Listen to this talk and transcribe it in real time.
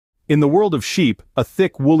In the world of sheep, a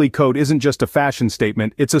thick woolly coat isn't just a fashion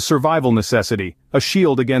statement, it's a survival necessity, a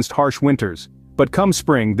shield against harsh winters. But come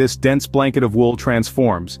spring, this dense blanket of wool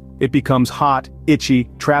transforms. It becomes hot, itchy,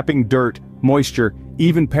 trapping dirt, moisture,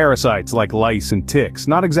 even parasites like lice and ticks.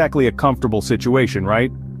 Not exactly a comfortable situation, right?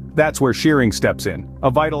 That's where shearing steps in, a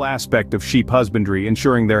vital aspect of sheep husbandry,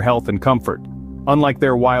 ensuring their health and comfort. Unlike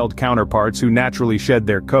their wild counterparts who naturally shed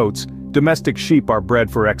their coats, domestic sheep are bred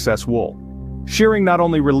for excess wool. Shearing not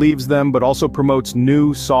only relieves them but also promotes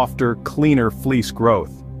new, softer, cleaner fleece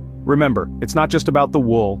growth. Remember, it's not just about the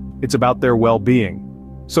wool, it's about their well-being.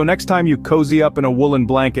 So next time you cozy up in a woolen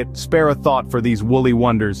blanket, spare a thought for these woolly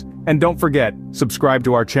wonders, and don't forget, subscribe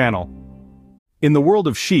to our channel. In the world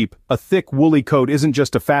of sheep, a thick woolly coat isn't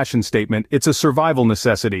just a fashion statement, it's a survival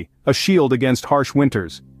necessity, a shield against harsh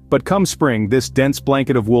winters. But come spring, this dense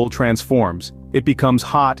blanket of wool transforms. It becomes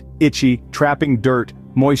hot, itchy, trapping dirt,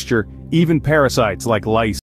 moisture, even parasites like lice.